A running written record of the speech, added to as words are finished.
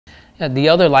The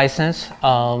other license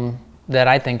that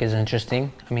I think is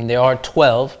interesting, I mean, there are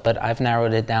 12, but I've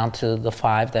narrowed it down to the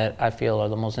 5 that I feel are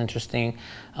the most interesting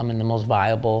and the most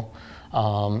viable,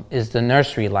 is the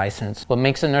nursery license. What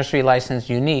makes a nursery license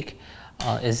unique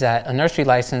is that a nursery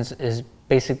license is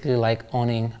basically like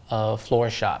owning a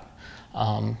flower shop.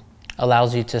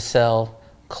 Allows you to sell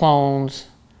clones,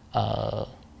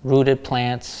 rooted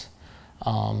plants,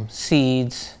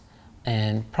 seeds,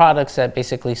 and products that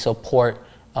basically support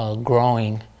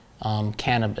growing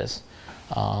cannabis.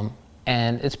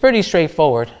 And it's pretty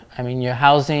straightforward. I mean, you're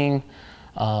housing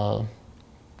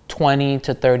 20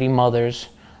 to 30 mothers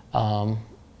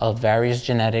of various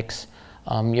genetics.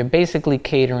 You're basically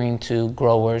catering to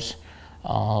growers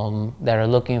that are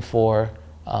looking for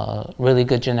really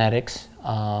good genetics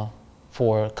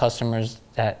for customers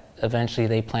that eventually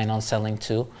they plan on selling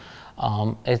to.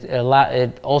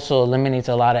 It also eliminates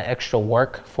a lot of extra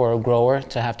work for a grower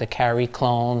to have to carry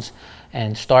clones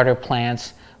and starter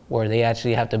plants where they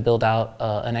actually have to build out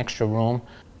an extra room.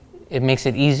 It makes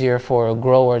it easier for a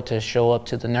grower to show up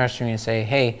to the nursery and say,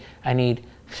 hey, I need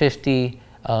 50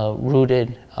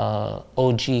 rooted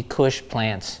OG Kush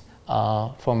plants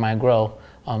for my grow.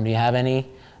 Do you have any?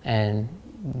 And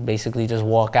basically just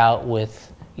walk out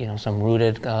with some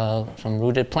rooted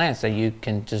plants that you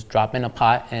can just drop in a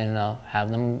pot and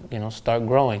have them start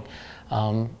growing.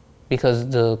 Because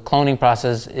the cloning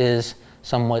process is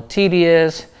somewhat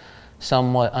tedious,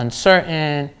 somewhat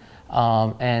uncertain,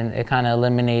 and it kind of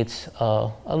eliminates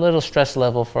a little stress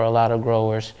level for a lot of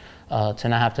growers to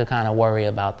not have to kind of worry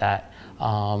about that.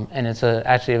 And it's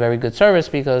actually a very good service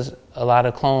because a lot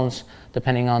of clones,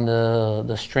 depending on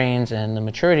the strains and the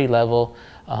maturity level,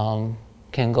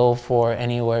 can go for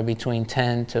anywhere between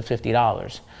 $10 to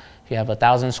 $50. If you have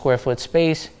 1,000 square foot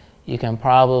space, you can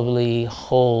probably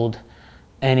hold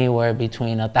anywhere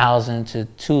between 1,000 to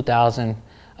 2,000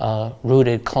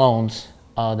 rooted clones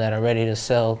that are ready to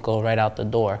sell, go right out the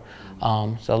door.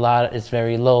 So it's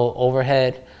very low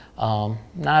overhead,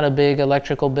 not a big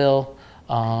electrical bill,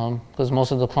 because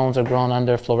most of the clones are grown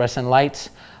under fluorescent lights.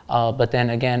 But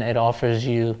then again, it offers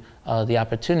you the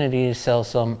opportunity to sell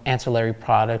some ancillary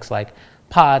products like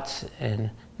pots and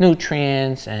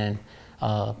nutrients and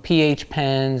pH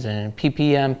pens and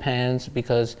ppm pens,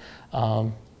 because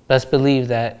best believe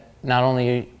that not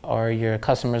only are your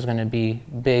customers going to be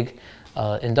big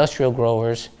industrial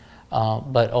growers,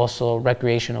 but also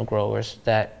recreational growers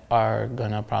that are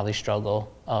going to probably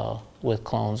struggle with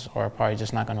clones, or are probably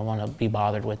just not going to want to be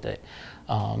bothered with it.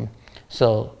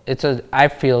 So I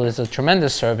feel it's a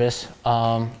tremendous service,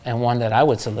 and one that I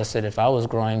would solicit if I was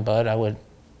growing bud. I would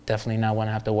definitely not want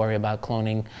to have to worry about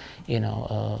cloning,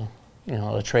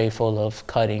 a tray full of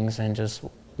cuttings and just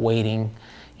waiting,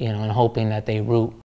 and hoping that they root.